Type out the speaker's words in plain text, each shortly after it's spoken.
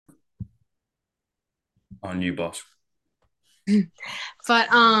on you, boss. But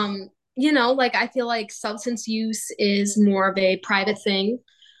like I feel like substance use is more of a private thing.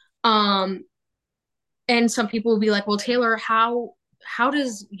 Um, and some people will be like, "Well, Taylor, how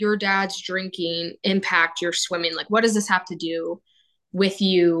does your dad's drinking impact your swimming? Like, what does this have to do with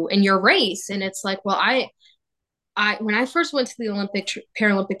you and your race?" And it's like, well, I when I first went to the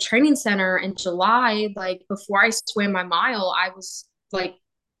Paralympic Training Center in July, like before I swam my mile, I was like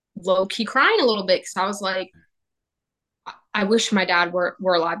low key crying a little bit because I was like, I wish my dad were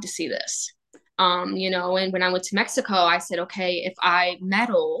alive to see this. And when I went to Mexico, I said, okay, if I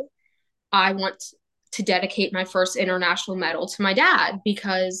medal, I want to dedicate my first international medal to my dad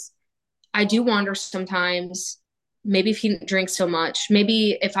because I do wonder sometimes maybe if he didn't drink so much,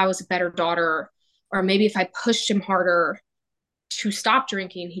 maybe if I was a better daughter, or maybe if I pushed him harder to stop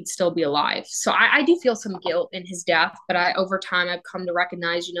drinking, he'd still be alive. So I do feel some guilt in his death, but over time I've come to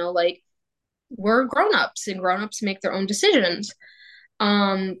recognize, like we're grown-ups and grown-ups make their own decisions.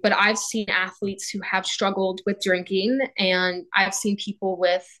 But I've seen athletes who have struggled with drinking, and I've seen people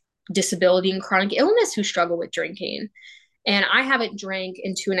with disability and chronic illness who struggle with drinking. And I haven't drank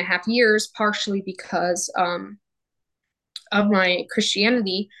in 2.5 years, partially because of my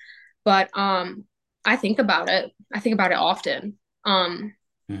Christianity. But I think about it. I think about it often. Um,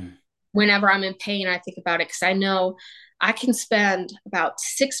 Mm. Whenever I'm in pain, I think about it because I know I can spend about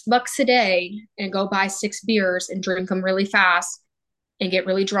 $6 a day and go buy 6 beers and drink them really fast and get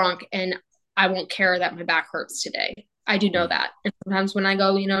really drunk, and I won't care that my back hurts today. I do know Mm. that. And sometimes when I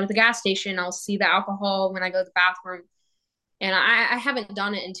go, to the gas station, I'll see the alcohol when I go to the bathroom. And I haven't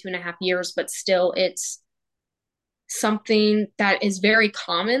done it in 2.5 years, but still, it's something that is very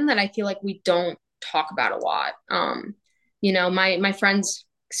common that I feel like we don't talk about a lot. My friend's,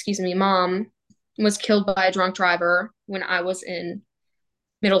 excuse me, mom was killed by a drunk driver when I was in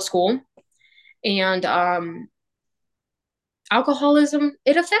middle school, and alcoholism,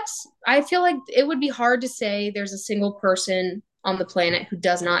 it affects, I feel like it would be hard to say there's a single person on the planet who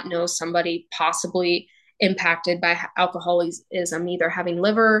does not know somebody possibly impacted by alcoholism, either having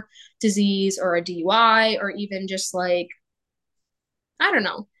liver disease or a DUI, or even just like, I don't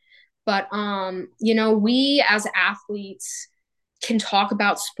know. But we as athletes can talk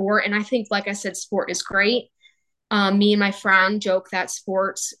about sport, and I think, like I said, sport is great. Me and my friend joke that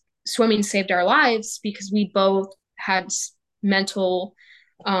sports swimming saved our lives because we both had mental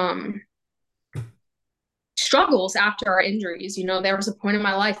um, struggles after our injuries. There was a point in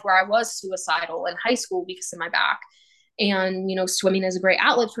my life where I was suicidal in high school because of my back. And, swimming is a great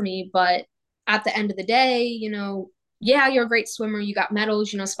outlet for me. But at the end of the day, yeah, you're a great swimmer, you got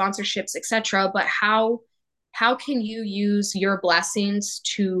medals, sponsorships, etc. But how can you use your blessings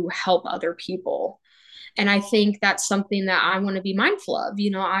to help other people? And I think that's something that I want to be mindful of.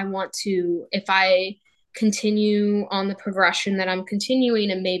 I want to, if I continue on the progression that I'm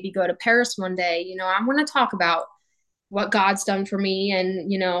continuing and maybe go to Paris one day, I want to talk about what God's done for me,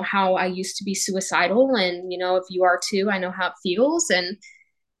 and, how I used to be suicidal. And, if you are too, I know how it feels. And,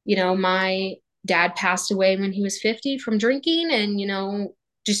 my dad passed away when he was 50 from drinking, and,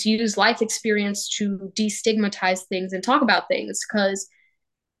 just use life experience to destigmatize things and talk about things because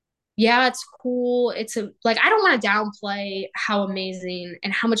yeah, it's cool. I don't want to downplay how amazing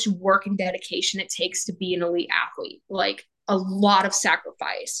and how much work and dedication it takes to be an elite athlete. Like a lot of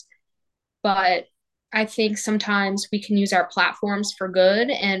sacrifice. But I think sometimes we can use our platforms for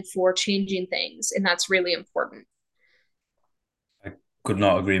good and for changing things, and that's really important. I could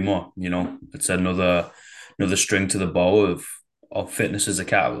not agree more. It's another string to the bow of fitness as a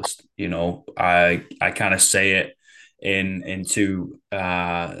catalyst. I kind of say it in two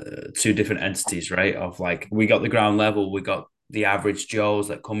different entities, right? Of like we got the ground level, we got the average Joes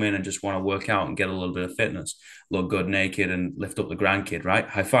that come in and just want to work out and get a little bit of fitness, look good naked and lift up the grandkid, right?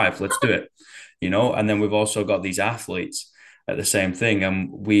 High five, let's do it. And then we've also got these athletes at the same thing,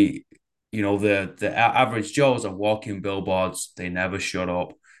 and the average Joes are walking billboards. They never shut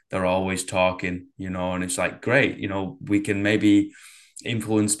up. They're always talking, and it's like great. We can maybe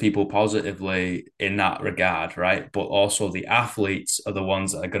influence people positively in that regard, right? But also the athletes are the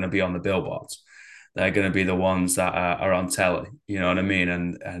ones that are going to be on the billboards. They're going to be the ones that are on telly. You know what I mean?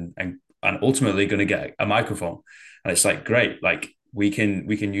 And ultimately going to get a microphone. And it's like great. Like we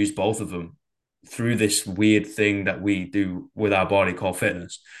can use both of them through this weird thing that we do with our body called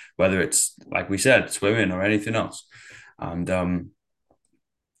fitness, whether it's like we said, swimming or anything else. And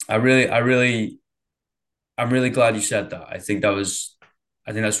I really, I really, I'm really glad you said that. I think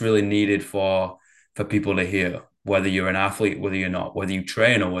that's really needed for people to hear, whether you're an athlete, whether you're not, whether you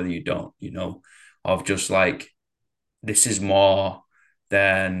train or whether you don't. Of just like this is more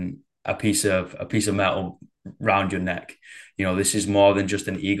than a piece of metal round your neck. You know, this is more than just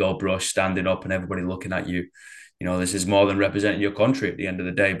an ego brush standing up and everybody looking at you. You know, this is more than representing your country at the end of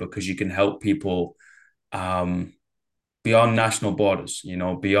the day, because you can help people um, beyond national borders. You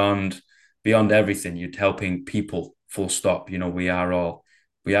know, beyond everything. You're helping people. Full stop. You know, we are all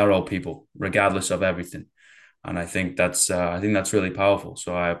people, regardless of everything. And I think that's really powerful.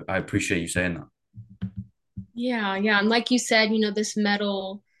 So I appreciate you saying that. Yeah, yeah. And like you said, this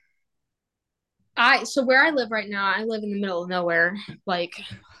metal, so where I live right now, I live in the middle of nowhere. Like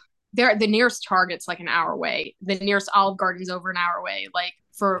the nearest Target's like an hour away. The nearest Olive Garden's over an hour away. Like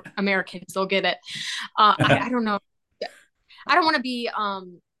for Americans, they'll get it. I don't know. I don't want to be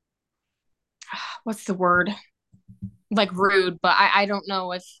what's the word? Like rude, but I don't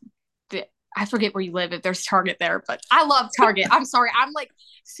know if the I forget where you live if there's Target there, but I love Target. I'm sorry. I'm like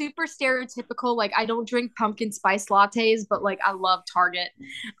super stereotypical. Like I don't drink pumpkin spice lattes, but like I love Target.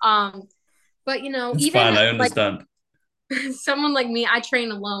 Um, but It's even fine. I like understand. someone like me, I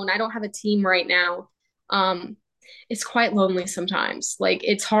train alone. I don't have a team right now. Um, it's quite lonely sometimes. Like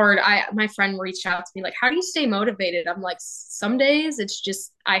it's hard. My friend reached out to me like, "How do you stay motivated?" I'm like, "Some days it's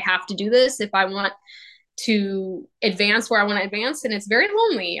just I have to do this if I want to advance where I want to advance, and it's very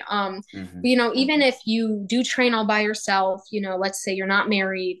lonely." Mm-hmm. Even if you do train all by yourself, let's say you're not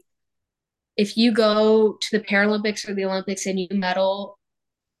married, if you go to the Paralympics or the Olympics and you medal,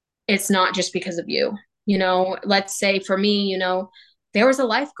 it's not just because of you. Let's say for me, there was a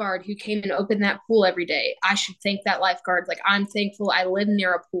lifeguard who came and opened that pool every day. I should thank that lifeguard. Like I'm thankful I live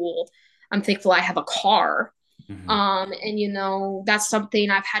near a pool. I'm thankful I have a car. Mm-hmm. And that's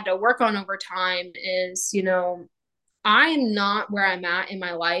something I've had to work on over time is, I am not where I'm at in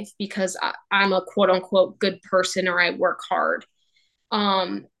my life because I'm a quote unquote good person or I work hard.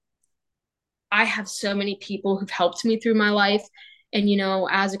 Um, I have so many people who've helped me through my life. And,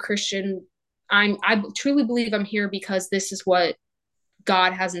 as a Christian, I truly believe I'm here because this is what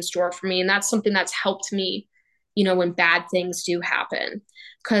God has in store for me. And that's something that's helped me, when bad things do happen.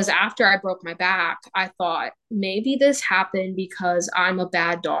 Because after I broke my back, I thought maybe this happened because I'm a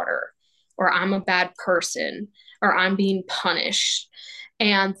bad daughter or I'm a bad person or I'm being punished.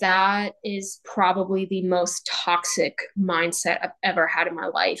 And that is probably the most toxic mindset I've ever had in my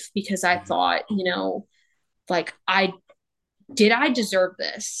life because I Mm-hmm. thought, like I deserve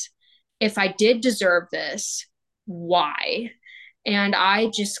this? If I did deserve this, why? And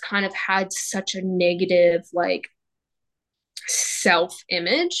I just kind of had such a negative, like, self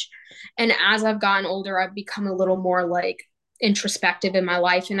image. And as I've gotten older, I've become a little more like introspective in my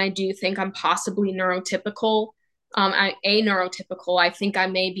life. And I do think I'm possibly neurotypical. Neurotypical. I think I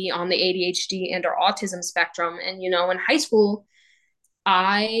may be on the ADHD and or autism spectrum. And, in high school,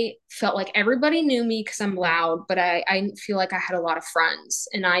 I felt like everybody knew me because I'm loud, but I didn't feel like I had a lot of friends.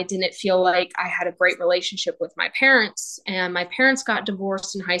 And I didn't feel like I had a great relationship with my parents. And my parents got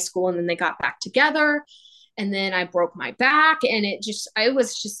divorced in high school and then they got back together. And then I broke my back and it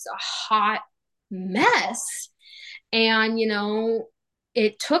was just a hot mess. And,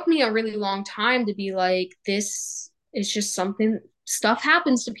 it took me a really long time to be like, this is just something, stuff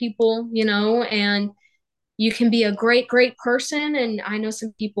happens to people, and you can be a great, great person. And I know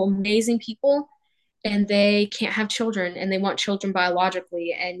some people, amazing people, and they can't have children and they want children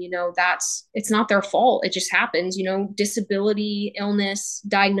biologically. And, it's not their fault. It just happens, disability, illness,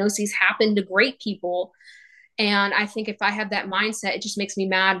 diagnoses happen to great people. And I think if I have that mindset, it just makes me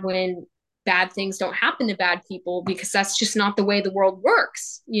mad when bad things don't happen to bad people because that's just not the way the world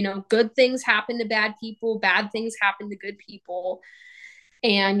works. Good things happen to bad people, bad things happen to good people.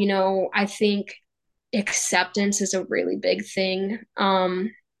 And, I think acceptance is a really big thing.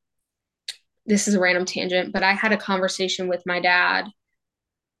 This is a random tangent, but I had a conversation with my dad.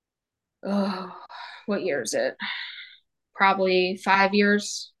 Oh, what year is it? Probably 5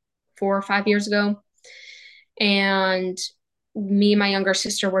 years, 4 or 5 years ago. And me and my younger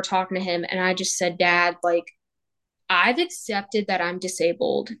sister were talking to him, and I just said, Dad, like, I've accepted that I'm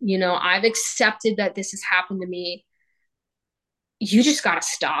disabled. I've accepted that this has happened to me. You just got to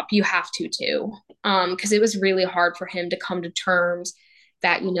stop. You have to too. Because it was really hard for him to come to terms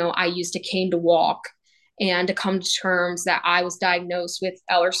that, I used a cane to walk and to come to terms that I was diagnosed with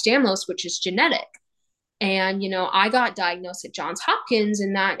Ehlers-Danlos, which is genetic. And, I got diagnosed at Johns Hopkins,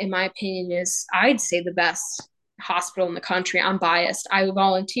 and that, in my opinion, is, I'd say, the best hospital in the country. I'm biased. I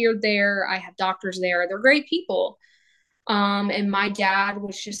volunteered there. I have doctors there. They're great people. And my dad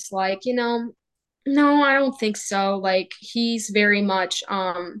was just like, no, I don't think so. Like he's very much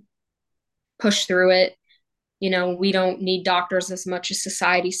pushed through it. We don't need doctors as much as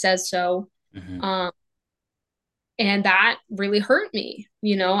society says so. Mm-hmm. Um, And that really hurt me.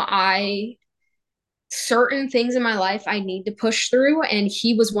 I certain things in my life I need to push through. And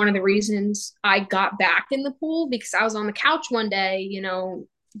he was one of the reasons I got back in the pool because I was on the couch one day,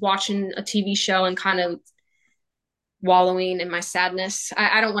 watching a TV show and kind of wallowing in my sadness.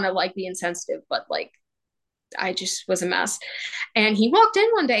 I don't want to like be insensitive, but like I just was a mess. And he walked in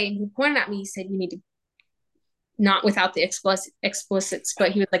one day and he pointed at me. He said, "You need to," not without the explicits,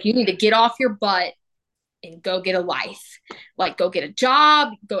 but he was like, "You need to get off your butt and go get a life. Like, go get a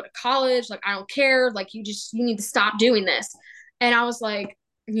job, go to college. Like, I don't care. Like, you need to stop doing this." And I was like,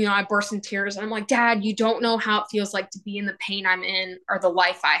 I burst in tears. And I'm like, "Dad, you don't know how it feels like to be in the pain I'm in or the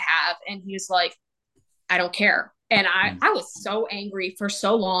life I have." And he was like, "I don't care." And Mm. I was so angry for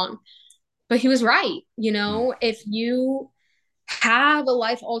so long. But he was right. Mm. If you have a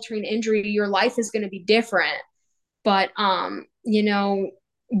life altering injury, your life is going to be different. But,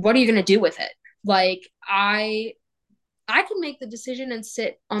 what are you going to do with it? Like, I can make the decision and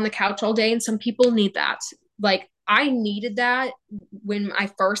sit on the couch all day, and some people need that. Like, I needed that when I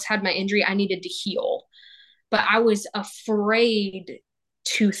first had my injury. I needed to heal, but I was afraid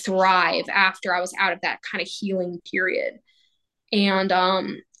to thrive after I was out of that kind of healing period. And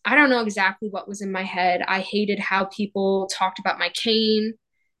I don't know exactly what was in my head. I hated how people talked about my cane.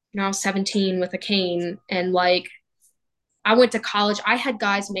 I was 17 with a cane, and like I went to college. I had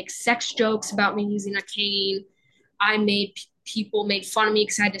guys make sex jokes about me using a cane. I made people made fun of me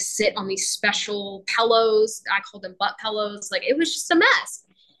because I had to sit on these special pillows. I called them butt pillows. Like it was just a mess.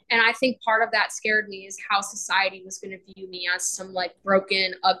 And I think part of that scared me is how society was going to view me as some like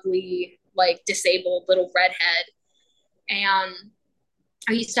broken, ugly, like disabled little redhead. And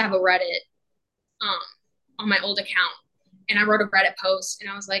I used to have a Reddit um, on my old account. And I wrote a Reddit post and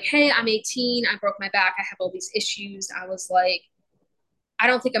I was like, "Hey, I'm 18. I broke my back. I have all these issues." I was like, "I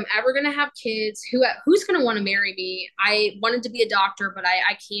don't think I'm ever gonna have kids. Who's gonna want to marry me? I wanted to be a doctor, but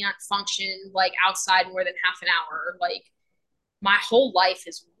I can't function like outside more than half an hour. Like my whole life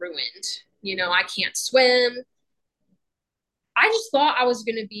is ruined. I can't swim." I just thought I was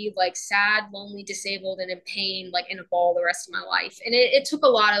gonna be like sad, lonely, disabled, and in pain, like in a ball the rest of my life. And it took a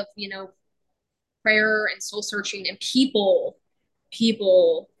lot of, prayer and soul searching and people.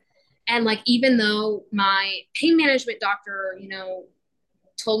 And like, even though my pain management doctor,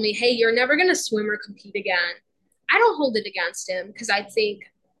 told me, "Hey, you're never going to swim or compete again," I don't hold it against him because I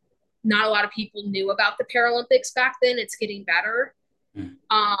think not a lot of people knew about the Paralympics back then. It's getting better. Mm.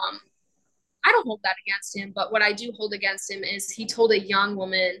 Um, I don't hold that against him, but what I do hold against him is he told a young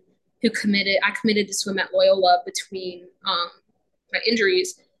woman I committed to swim at Loyola between my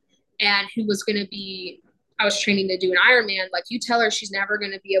injuries, and who was going to be, I was training to do an Ironman. Like, you tell her she's never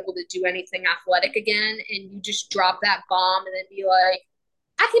going to be able to do anything athletic again, and you just drop that bomb and then be like,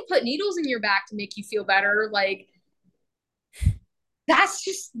 "I can put needles in your back to make you feel better." Like, that's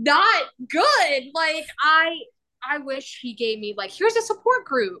just not good. Like, I wish he gave me like, "Here's a support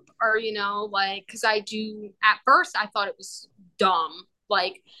group," or like, because I do, at first I thought it was dumb.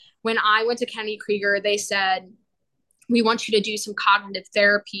 Like when I went to Kennedy Krieger, they said, "We want you to do some cognitive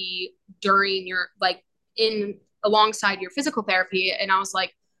therapy during your like in alongside your physical therapy." And I was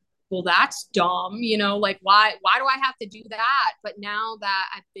like, "Well, that's dumb, like why do I have to do that?" But now that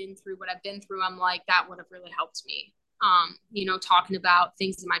I've been through what I've been through, I'm like, that would have really helped me. Talking about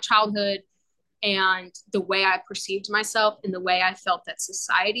things in my childhood and the way I perceived myself and the way I felt that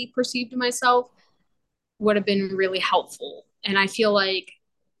society perceived myself would have been really helpful. And I feel like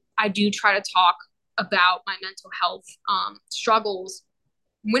I do try to talk about my mental health struggles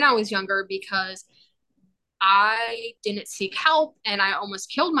when I was younger because I didn't seek help and I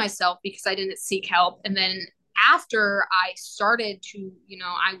almost killed myself because I didn't seek help. And then after I started to,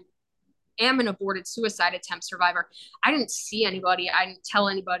 I am an aborted suicide attempt survivor. I didn't see anybody, I didn't tell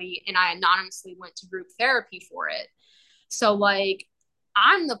anybody, and I anonymously went to group therapy for it. So, like,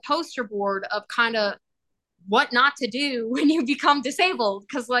 I'm the poster board of kind of what not to do when you become disabled.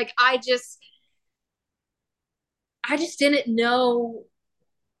 Cause, like, I just didn't know.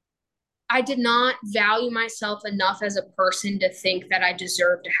 I did not value myself enough as a person to think that I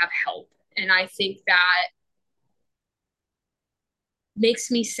deserve to have help. And I think that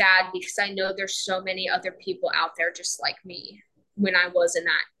makes me sad because I know there's so many other people out there just like me when I was in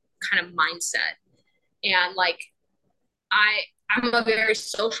that kind of mindset. And like I I'm a very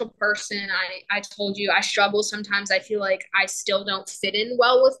social person. I told you I struggle sometimes. I feel like I still don't fit in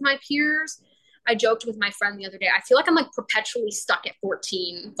well with my peers. I joked with my friend the other day. I feel like I'm like perpetually stuck at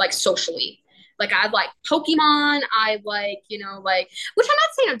 14, like socially. Like I like Pokemon. I like, like, which I'm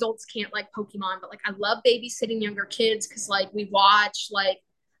not saying adults can't like Pokemon, but like I love babysitting younger kids because like we watch like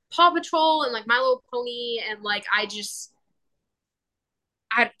Paw Patrol and like My Little Pony, and like I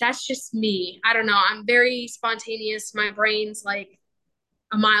that's just me. I don't know. I'm very spontaneous. My brain's like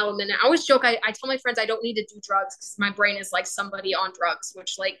a mile a minute. I always joke. I tell my friends I don't need to do drugs because my brain is like somebody on drugs,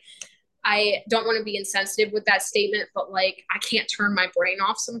 which like I don't want to be insensitive with that statement, but like I can't turn my brain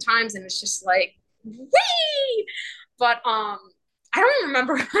off sometimes, and it's just like wee. But I don't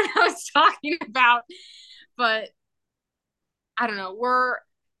remember what I was talking about, but I don't know.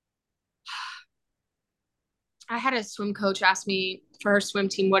 I had a swim coach ask me for her swim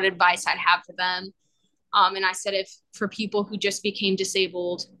team what advice I'd have for them. And I said, if for people who just became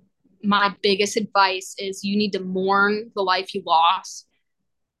disabled, my biggest advice is you need to mourn the life you lost,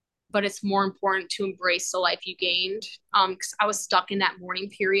 but it's more important to embrace the life you gained. Because I was stuck in that mourning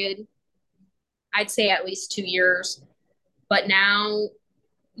period. I'd say at least 2 years. But now,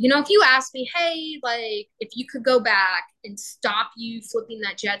 if you ask me, hey, like if you could go back and stop you flipping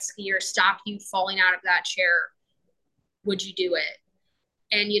that jet ski or stop you falling out of that chair, would you do it?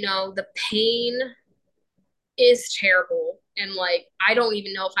 And the pain is terrible. And like, I don't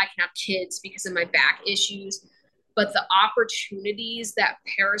even know if I can have kids because of my back issues. But the opportunities that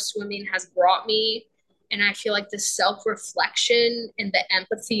paraswimming has brought me, and I feel like the self reflection and the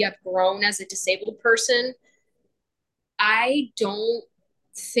empathy I've grown as a disabled person, I don't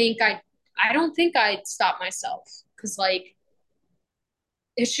think I don't think I'd stop myself because like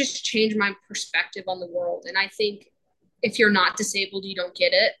it's just changed my perspective on the world. And I think if you're not disabled, you don't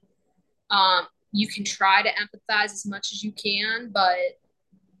get it. You can try to empathize as much as you can, but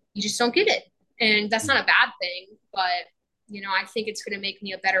you just don't get it. And that's not a bad thing, but I think it's going to make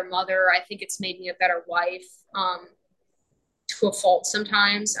me a better mother. I think it's made me a better wife. To a fault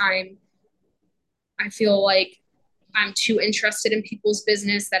sometimes. I feel like I'm too interested in people's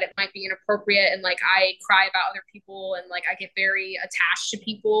business that it might be inappropriate, and like I cry about other people, and like I get very attached to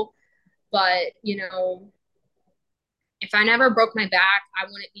people. But if I never broke my back, I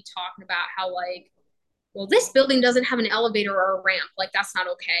wouldn't be talking about how like, well, this building doesn't have an elevator or a ramp. Like that's not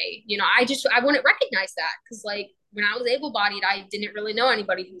okay. I wouldn't recognize that because like when I was able bodied, I didn't really know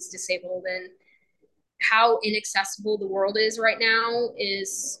anybody who's disabled, and how inaccessible the world is right now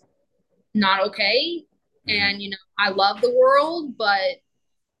is not okay. Mm-hmm. And I love the world, but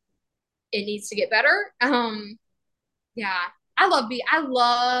it needs to get better. Yeah, I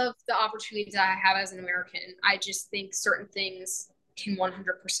love the opportunities I have as an American. I just think certain things can 100%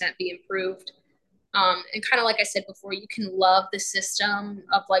 be improved. And kind of like I said before, you can love the system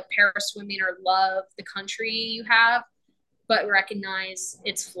of like paraswimming or love the country you have, but recognize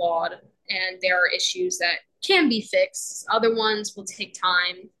it's flawed and there are issues that can be fixed. Other ones will take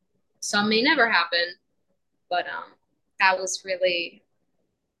time. Some may never happen, but that was really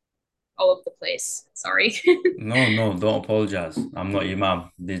all over the place. Sorry. No, no, don't apologize. I'm not your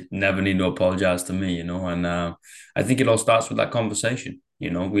mom. They never need to apologize to me, and I think it all starts with that conversation. We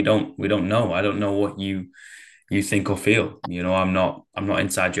don't know. I don't know what you think or feel. I'm not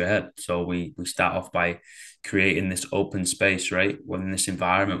inside your head. So we start off by creating this open space, right? When in this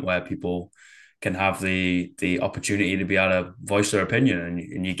environment where people can have the opportunity to be able to voice their opinion,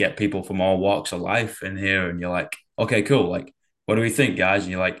 and you get people from all walks of life in here, and you're like, okay, cool. Like, what do we think, guys?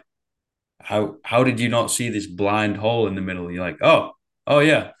 And you're like, how did you not see this blind hole in the middle? You're like, oh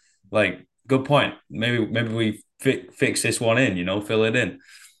yeah, like good point. Maybe we fix this one in, fill it in,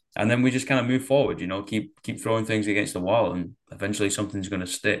 and then we just kind of move forward. Keep throwing things against the wall, and eventually something's going to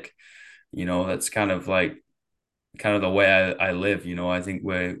stick. That's kind of the way I live. I think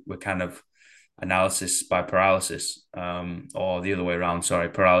we're kind of analysis by paralysis, or the other way around. Sorry,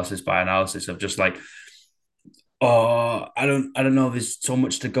 paralysis by analysis of just like, oh, I don't know. There's so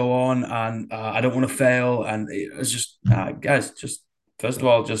much to go on, and I don't want to fail. And it's just, guys, just first of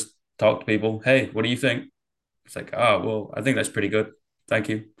all, just talk to people. Hey, what do you think? It's like, oh, well, I think that's pretty good. Thank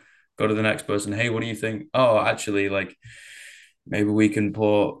you. Go to the next person. Hey, what do you think? Oh, actually, like maybe we can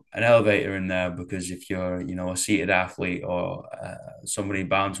put an elevator in there because if you're, a seated athlete or somebody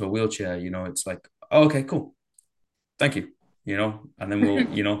bound to a wheelchair, it's like, oh, okay, cool. Thank you. And then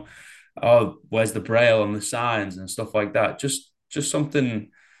we'll, oh, where's the braille and the signs and stuff like that. Just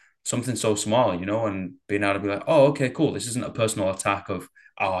something so small, and being able to be like, oh, okay, cool. This isn't a personal attack of,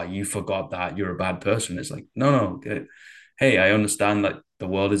 oh, you forgot that you're a bad person. It's like, no, no. Hey, I understand that the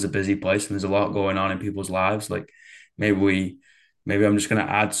world is a busy place and there's a lot going on in people's lives. Like maybe I'm just going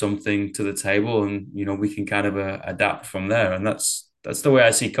to add something to the table, and we can kind of adapt from there. And that's the way I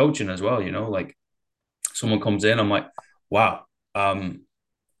see coaching as well. Like someone comes in, I'm like, wow,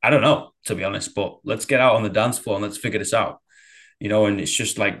 I don't know, to be honest, but let's get out on the dance floor and let's figure this out. And it's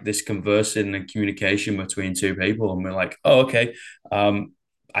just like this conversing and communication between two people. And we're like, oh, okay.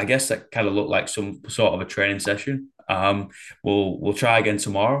 I guess that kind of looked like some sort of a training session. We'll try again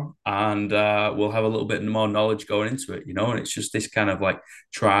tomorrow, and we'll have a little bit more knowledge going into it, you know. And it's just this kind of like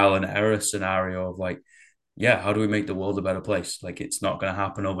trial and error scenario of like, yeah, how do we make the world a better place? Like, it's not going to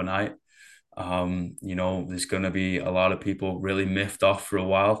happen overnight. You know, there's going to be a lot of people really miffed off for a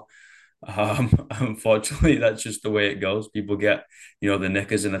while. Unfortunately, that's just the way it goes. People get, you know, the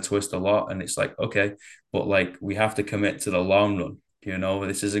knickers in a twist a lot, and it's like, okay, but like we have to commit to the long run. You know,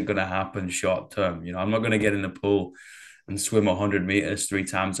 this isn't going to happen short term. You know, I'm not going to get in the pool and swim 100 meters 3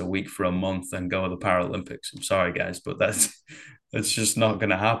 times a week for a month and go to the Paralympics. I'm sorry, guys, but that's just not going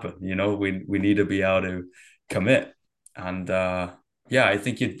to happen. You know, we need to be able to commit, and yeah, I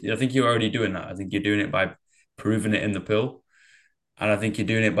think you're already doing that. I think you're doing it by proving it in the pool, and I think you're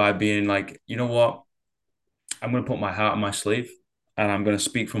doing it by being like, you know what, I'm going to put my heart on my sleeve, and I'm going to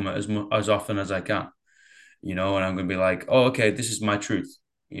speak from it as often as I can, you know, and I'm going to be like, oh, okay, this is my truth.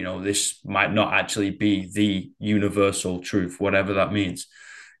 You know, this might not actually be the universal truth, whatever that means,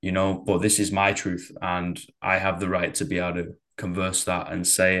 you know, but this is my truth, and I have the right to be able to converse that and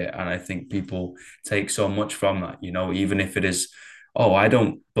say it. And I think people take so much from that, you know, even if it is, oh, I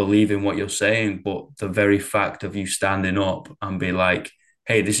don't believe in what you're saying, but the very fact of you standing up and be like,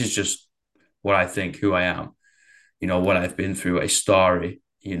 hey, this is just what I think, who I am, you know, what I've been through, a story,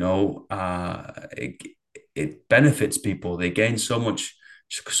 you know, it benefits people. They gain so much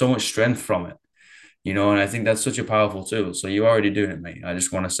strength from it, you know, and I think that's such a powerful tool. So you're already doing it, mate. I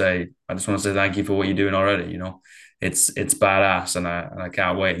just want to say thank you for what you're doing already. You know, it's badass, and I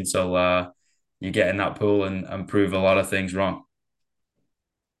can't wait until you get in that pool and prove a lot of things wrong.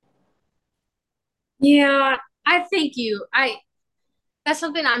 Yeah, I thank you. I That's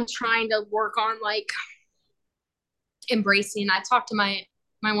something I'm trying to work on, like embracing. I talked to my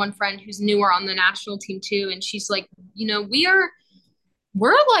one friend who's newer on the national team too, and she's like, you know,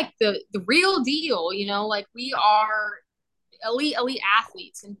 we're like the real deal, you know, like we are elite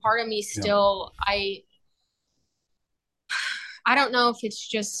athletes. And part of me Yeah, still, I don't know if it's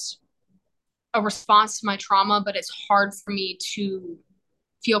just a response to my trauma, but it's hard for me to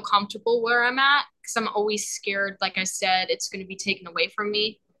feel comfortable where I'm at because I'm always scared, like I said, it's going to be taken away from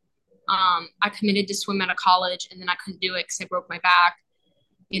me. I committed to swim out of college and then I couldn't do it because I broke my back.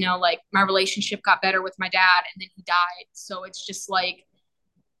 You know, like my relationship got better with my dad and then he died. So it's just like,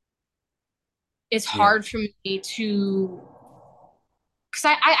 it's yeah, hard for me to,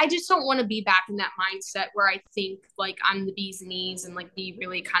 because I just don't want to be back in that mindset where I think like I'm the bee's knees and like be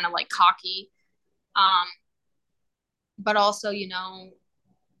really kind of like cocky. Um, but also, you know,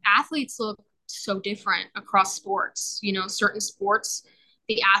 athletes look so different across sports. You know, certain sports,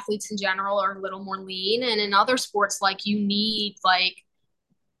 the athletes in general are a little more lean, and in other sports, like you need like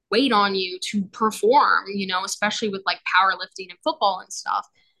weight on you to perform. You know, especially with like powerlifting and football and stuff.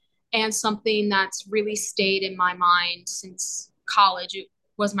 And something that's really stayed in my mind since college, it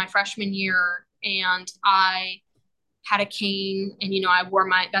was my freshman year, and I had a cane, and you know, I wore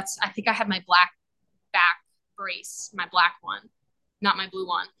my that's I think I had my black back brace, my black one, not my blue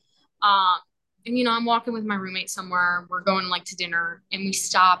one. Um, and you know, I'm walking with my roommate somewhere. We're going like to dinner, and we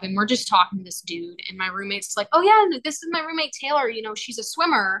stop, and we're just talking to this dude. And my roommate's like, "Oh yeah, this is my roommate Taylor. You know, she's a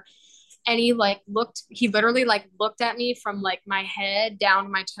swimmer." And he literally like looked at me from like my head down to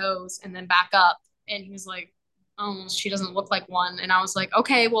my toes, and then back up. And he was like, "Oh, she doesn't look like one." And I was like,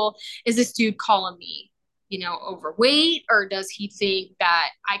 "Okay, well, is this dude calling me, you know, overweight, or does he think that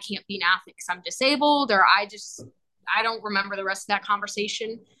I can't be an athlete because I'm disabled, or I don't remember the rest of that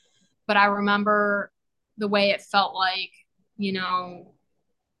conversation, but I remember the way it felt like, you know,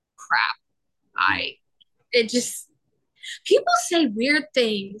 crap. yeah, I it just People say weird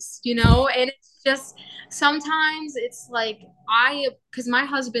things, you know, and it's just sometimes it's like because my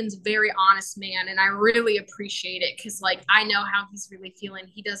husband's a very honest man, and I really appreciate it because like I know how he's really feeling.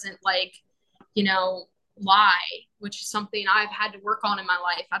 He doesn't like, you know, lie, which is something I've had to work on in my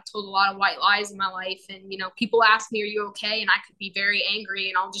life. I've told a lot of white lies in my life, and you know, people ask me, "Are you okay?" And I could be very angry,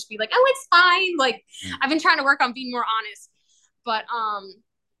 and I'll just be like, "Oh, it's fine." Like mm, I've been trying to work on being more honest, but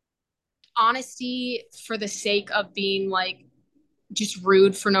honesty for the sake of being like just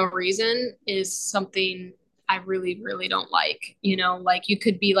rude for no reason is something I really, really don't like. You know, like you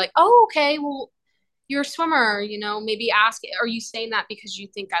could be like, oh, okay, well, you're a swimmer, you know, maybe ask, are you saying that because you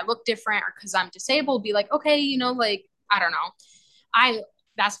think I look different or because I'm disabled? Be like, okay, you know, like, I don't know. I,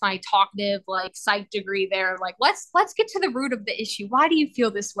 that's my talkative like psych degree there. Like, let's get to the root of the issue. Why do you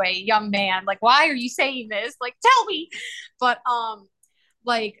feel this way, young man? Like, why are you saying this? Like, tell me. But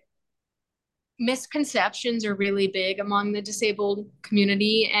like misconceptions are really big among the disabled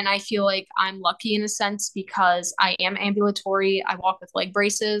community. And I feel like I'm lucky in a sense because I am ambulatory. I walk with leg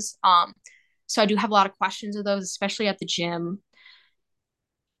braces. So I do have a lot of questions of those, especially at the gym.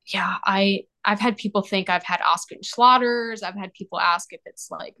 Yeah, I've had people think I've had Oscar slaughters. I've had people ask if it's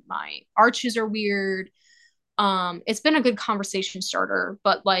like my arches are weird. It's been a good conversation starter,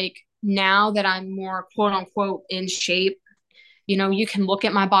 but like now that I'm more quote unquote in shape, you can look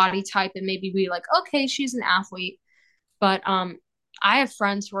at my body type and maybe be like, okay, she's an athlete. But I have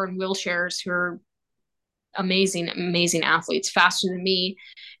friends who are in wheelchairs who are amazing, amazing athletes, faster than me.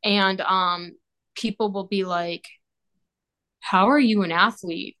 And people will be like, how are you an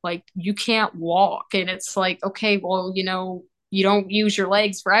athlete? Like you can't walk. And it's like, okay, well, you don't use your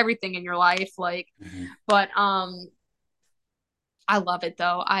legs for everything in your life. Like, Mhm. but I love it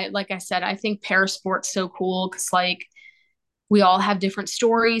though. Like I said, I think parasport's so cool because like we all have different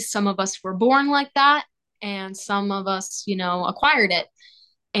stories. Some of us were born like that, and some of us, acquired it.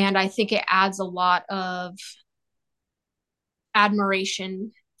 And I think it adds a lot of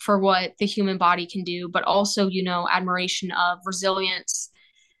admiration for what the human body can do, but also, admiration of resilience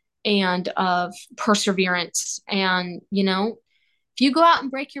and of perseverance. And, if you go out and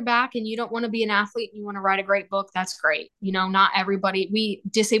break your back and you don't want to be an athlete and you want to write a great book, that's great. Not everybody, we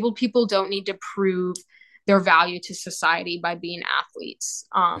disabled people don't need to prove their value to society by being athletes.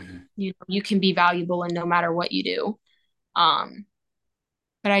 Mhm. You can be valuable in no matter what you do. Um,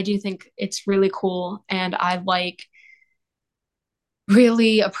 but I do think it's really cool. And I like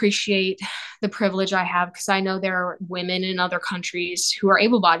really appreciate the privilege I have because I know there are women in other countries who are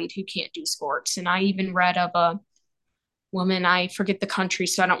able bodied who can't do sports. And I even read of a woman, I forget the country,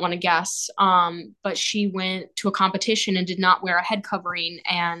 so I don't want to guess. But she went to a competition and did not wear a head covering,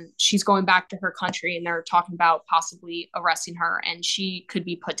 and she's going back to her country, and they're talking about possibly arresting her, and she could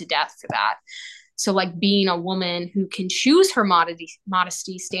be put to death for that. So, like being a woman who can choose her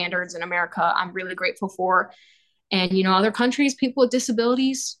modesty standards in America, I'm really grateful for. And other countries, people with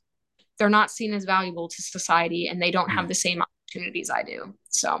disabilities, they're not seen as valuable to society, and they don't have Mhm. the same opportunities I do.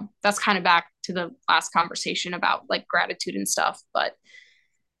 So that's kind of back to the last conversation about like gratitude and stuff, but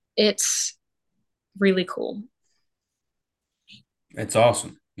it's really cool. It's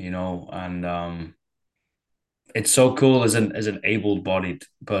awesome, and it's so cool as an able-bodied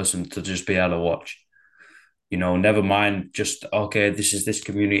person to just be able to watch. Never mind just okay, this is this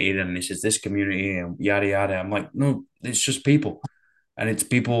community and this is this community and yada yada. I'm like, no, it's just people, and it's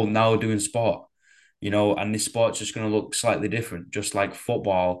people now doing sport. And this sport's just going to look slightly different, just like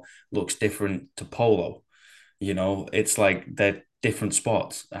football looks different to polo. It's like they're different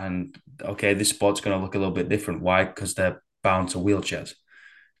sports, and okay, this sport's going to look a little bit different. Why? Because they're bound to wheelchairs.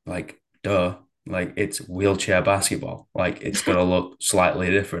 Like, duh. Like it's wheelchair basketball. Like it's gonna look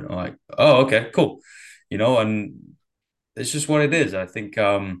slightly different. Like, oh, okay, cool. And it's just what it is. I think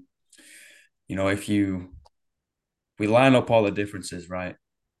if we line up all the differences, right,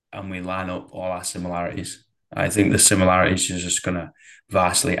 and we line up all our similarities, I think the similarities is just gonna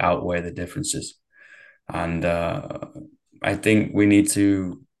vastly outweigh the differences. And I think we need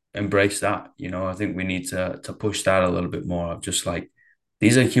to embrace that. I think we need to push that a little bit more of just like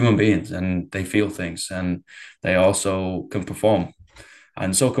these are human beings and they feel things and they also can perform.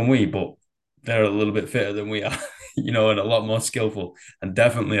 And so can we, but they're a little bit fitter than we are, and a lot more skillful and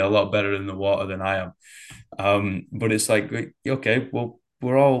definitely a lot better in the water than I am. But it's like, okay, well,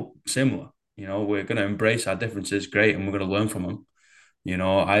 we're all similar. We're going to embrace our differences, great, and we're going to learn from them.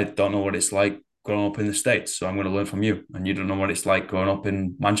 I don't know what it's like growing up in the States, so I'm going to learn from you. And you don't know what it's like growing up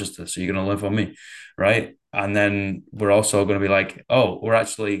in Manchester, so you're going to learn from me, right? And then we're also going to be like, oh, we're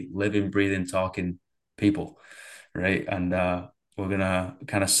actually living, breathing, talking people, right? And we're going to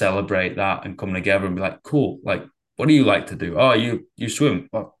kind of celebrate that and come together and be like, cool, like, what do you like to do? Oh, you swim.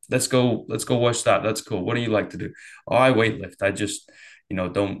 Well, let's go watch that. That's cool. What do you like to do? Oh, I weightlift. I just,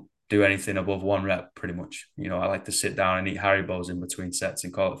 don't do anything above one rep, pretty much. I like to sit down and eat Haribos in between sets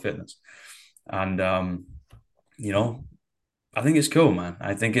and call it fitness. And you know, I think it's cool, man.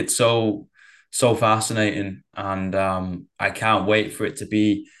 I think it's so fascinating, and I can't wait for it to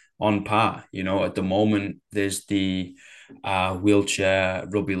be on par. At the moment, there's the wheelchair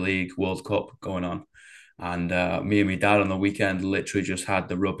rugby league World Cup going on, and me and my dad on the weekend literally just had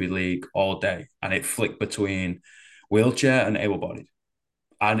the rugby league all day, and it flicked between wheelchair and able-bodied,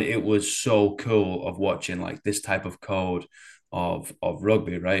 and it was so cool of watching like this type of code of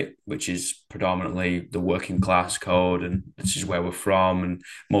rugby, right? Which is predominantly the working class code, and this is where we're from, and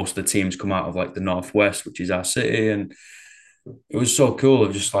most of the teams come out of like the northwest, which is our city, and it was so cool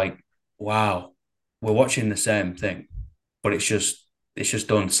of just like, wow, we're watching the same thing, but it's just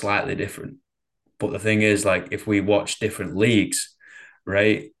done slightly different. But the thing is, like, if we watch different leagues,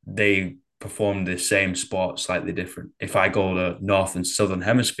 right, they perform the same sport slightly different. If I go to North and Southern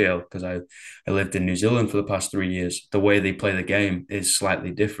Hemisphere, because I lived in New Zealand for the past 3 years, the way they play the game is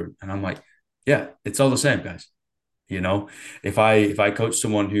slightly different. And I'm like, yeah, it's all the same, guys. You know, if I coach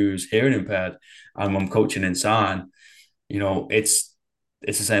someone who's hearing impaired and I'm coaching in sign, it's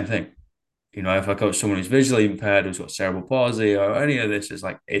the same thing. If I coach someone who's visually impaired, who's got cerebral palsy or any of this, it's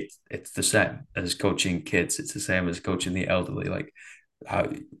like it's the same as coaching kids. It's the same as coaching the elderly. Like,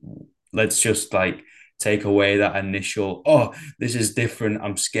 how, let's just like take away that initial, oh, this is different.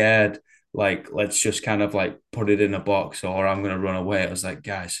 I'm scared. Like, let's just kind of like put it in a box or I'm gonna run away. I was like,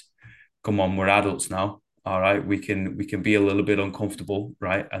 guys, come on, we're adults now. All right, we can be a little bit uncomfortable,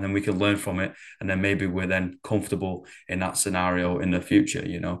 right? And then we can learn from it. And then maybe we're then comfortable in that scenario in the future.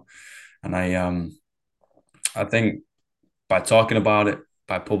 And I think by talking about it,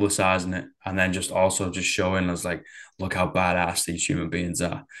 by publicizing it, and then just also just showing us like, look how badass these human beings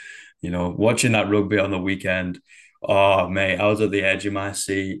are. Watching that rugby on the weekend, oh mate, I was at the edge of my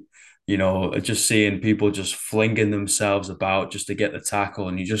seat. Just seeing people just flinging themselves about just to get the tackle,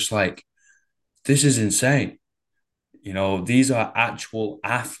 and you're just like, this is insane. These are actual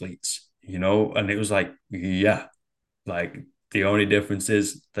athletes. And it was like, yeah, like the only difference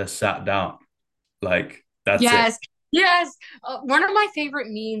is they're sat down. Like that's it. Yes, yes. One of my favorite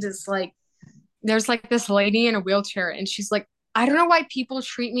memes is like, there's like this lady in a wheelchair, and she's like, I don't know why people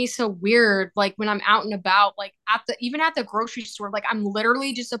treat me so weird. Like when I'm out and about, like even at the grocery store, like I'm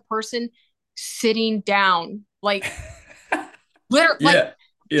literally just a person sitting down. Like, Yeah,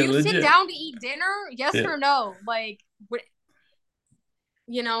 do yeah, you sit legit. down to eat dinner? Yes Yeah. or no? Like,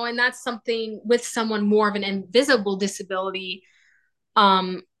 and that's something with someone more of an invisible disability.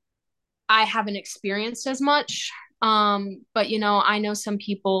 Um, I haven't experienced as much. But I know some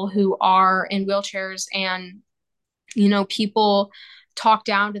people who are in wheelchairs, and people talk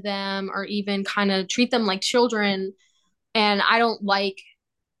down to them or even kind of treat them like children. And I don't like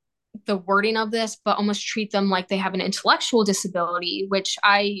the wording of this, but almost treat them like they have an intellectual disability, which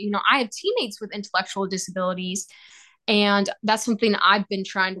I have teammates with intellectual disabilities. And that's something I've been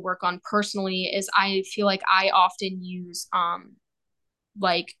trying to work on personally is I feel like I often use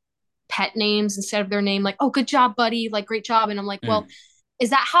like pet names instead of their name, like, oh, good job, buddy, like great job. And I'm like, well, Mm. is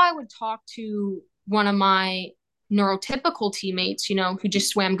that how I would talk to one of my neurotypical teammates, who just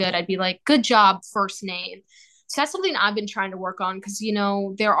swam good? I'd be like, good job, first name. So that's something I've been trying to work on because,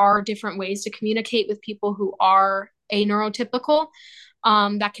 there are different ways to communicate with people who are a neurotypical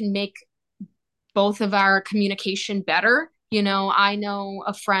that can make both of our communication better. I know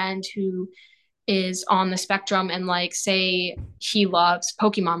a friend who is on the spectrum and like say he loves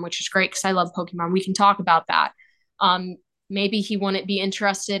Pokemon, which is great because I love Pokemon. We can talk about that. Um, Maybe he wouldn't be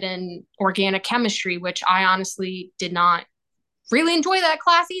interested in organic chemistry, which I honestly did not really enjoy that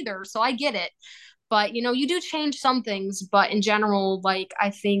class either. So I get it. But you do change some things, but in general, like I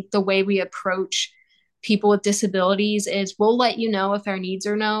think the way we approach people with disabilities is we'll let you know if our needs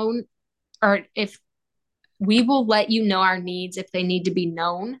are known, or if we will let you know our needs if they need to be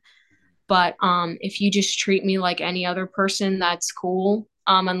known. But if you just treat me like any other person, that's cool.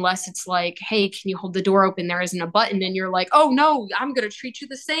 Unless it's like, hey, can you hold the door open? There isn't a button, and you're like, oh no, I'm gonna treat you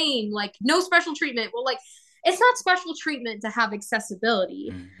the same. Like no special treatment. Well, like it's not special treatment to have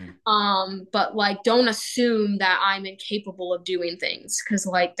accessibility. Mhm. But like don't assume that I'm incapable of doing things because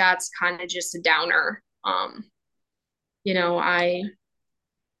like that's kind of just a downer. You know, I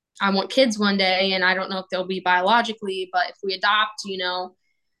want kids one day, and I don't know if they'll be biologically, but if we adopt,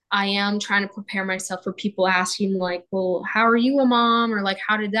 I am trying to prepare myself for people asking, like, well, how are you a mom? Or like,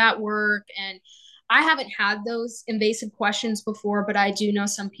 how did that work? And I haven't had those invasive questions before, but I do know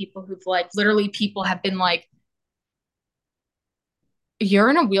some people who've like literally people have been like, you're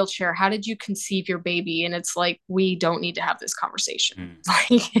in a wheelchair. How did you conceive your baby? And it's like, we don't need to have this conversation. Mm.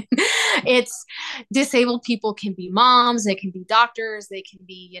 Like, it's disabled people can be moms, they can be doctors, they can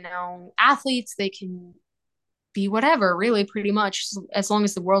be, athletes, they can be whatever, really, pretty much, as long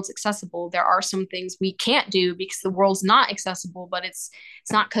as the world's accessible. There are some things we can't do because the world's not accessible, but it's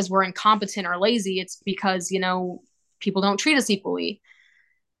not because we're incompetent or lazy. It's because, people don't treat us equally.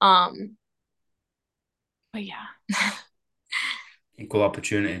 But yeah. Equal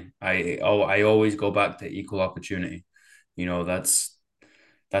opportunity. I always go back to equal opportunity. That's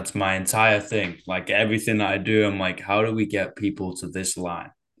my entire thing. Like everything that I do, I'm like, how do we get people to this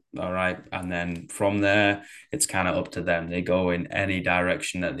line? All right. And then from there, it's kind of up to them. They go in any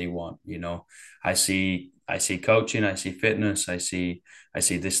direction that they want. I see coaching, I see fitness, I see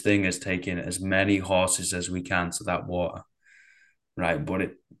this thing as taking as many horses as we can to that water. right?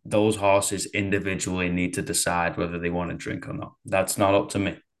 But those horses individually need to decide whether they want to drink or not. That's not up to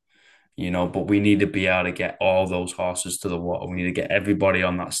me, but we need to be able to get all those horses to the water. We need to get everybody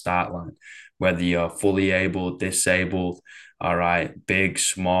on that start line, whether you're fully able, disabled, all right, big,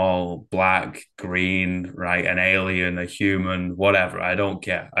 small, black, green, right, an alien, a human, whatever. I don't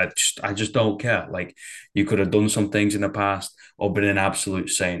care. I just don't care. Like, you could have done some things in the past or been an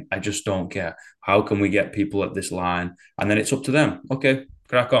absolute saint. I just don't care. How can we get people at this line? And then it's up to them. Okay,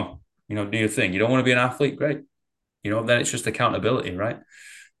 crack on. Do your thing. You don't want to be an athlete? Great. Then it's just accountability, right?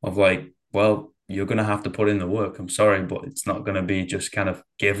 Of like, well, you're going to have to put in the work. I'm sorry, but it's not going to be just kind of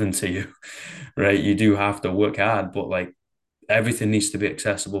given to you, right? You do have to work hard, but like everything needs to be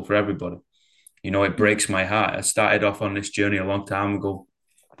accessible for everybody. It breaks my heart. I started off on this journey a long time ago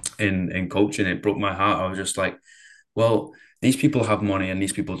in coaching. It broke my heart. I was just like, well, these people have money and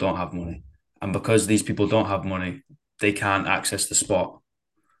these people don't have money. And because these people don't have money, they can't access the sport.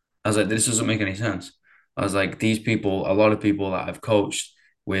 I was like, this doesn't make any sense. I was like, these people, a lot of people that I've coached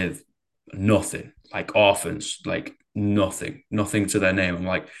with nothing, like orphans, like nothing to their name. I'm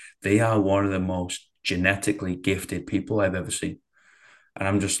like, they are one of the most genetically gifted people I've ever seen. And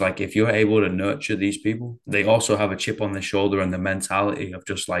I'm just like, if you're able to nurture these people, they also have a chip on their shoulder and the mentality of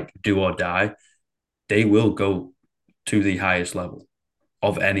just like do or die. They will go to the highest level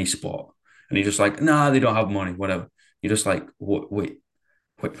of any sport. And you're just like, nah, they don't have money, whatever. You're just like, wait,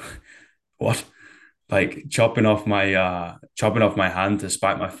 what? Like chopping off my hand to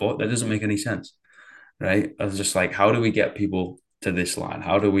spite my foot. That doesn't make any sense, right? I was just like, how do we get people to this line?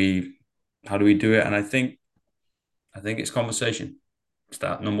 How do we do it? And I think it's conversation.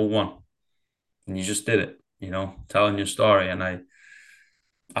 Start number one. And you just did it, telling your story. And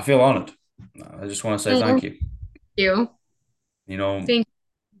I feel honored. I just want to say Thank thank you. you. You know, Thank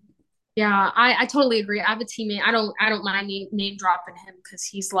Yeah, I totally agree. I have a teammate. I don't mind name dropping him because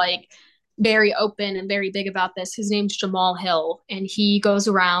he's like very open and very big about this. His name's Jamal Hill, and he goes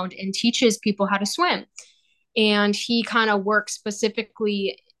around and teaches people how to swim. And he kind of works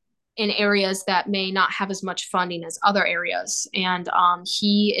specifically in areas that may not have as much funding as other areas. And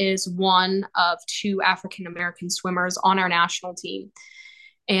he is one of two African American swimmers on our national team.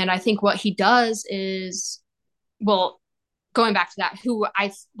 And I think what he does is, well, going back to that, who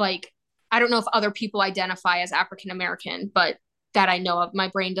I like, I don't know if other people identify as African American, but that I know of. My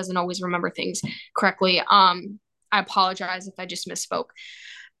brain doesn't always remember things correctly. I apologize if I just misspoke,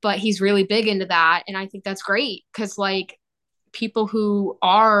 but he's really big into that. And I think that's great because, like, people who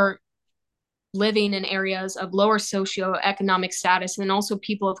are living in areas of lower socioeconomic status and also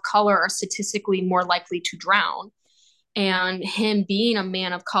people of color are statistically more likely to drown. And him being a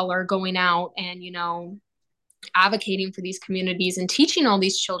man of color going out and, advocating for these communities and teaching all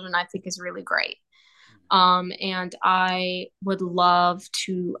these children, I think is really great. And I would love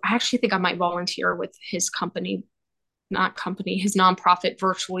to, I actually think I might volunteer with his company, not company, his nonprofit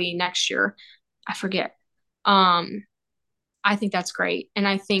virtually next year. I forget. Um, I think that's great. And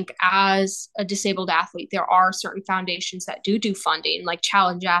I think as a disabled athlete, there are certain foundations that do funding, like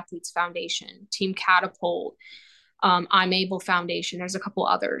Challenge Athletes Foundation, Team Catapult, I'm Able Foundation. There's a couple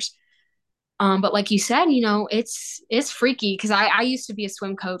others. But like you said, it's freaky because I used to be a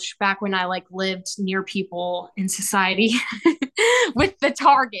swim coach back when I like lived near people in society with the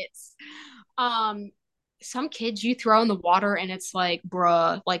targets. Um, some kids you throw in the water and it's like,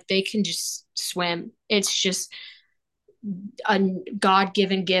 bruh, like they can just swim. It's just a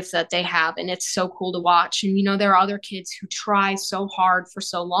God-given gift that they have, and it's so cool to watch. And there are other kids who try so hard for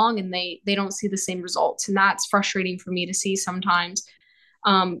so long and they don't see the same results, and that's frustrating for me to see sometimes.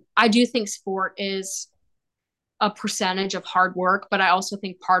 I do think sport is a percentage of hard work, but I also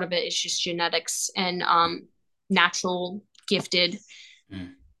think part of it is just genetics and natural gifted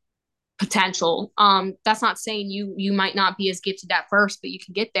mm, potential. That's not saying you might not be as gifted at first, but you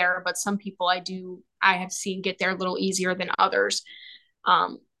can get there. But some people I have seen get there a little easier than others.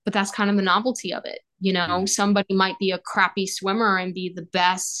 But that's kind of the novelty of it. mm, Somebody might be a crappy swimmer and be the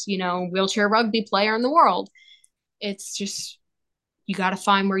best, wheelchair rugby player in the world. It's just you got to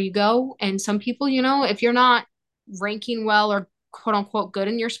find where you go. And some people, if you're not ranking well or quote unquote good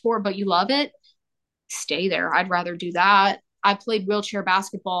in your sport, but you love it, stay there. I'd rather do that. I played wheelchair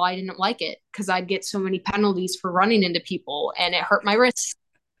basketball. I didn't like it because I'd get so many penalties for running into people and it hurt my wrists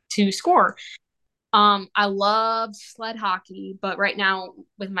to score. I loved sled hockey, but right now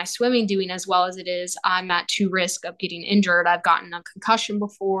with my swimming doing as well as it is, I'm at too risk of getting injured. I've gotten a concussion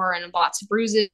before and lots of bruises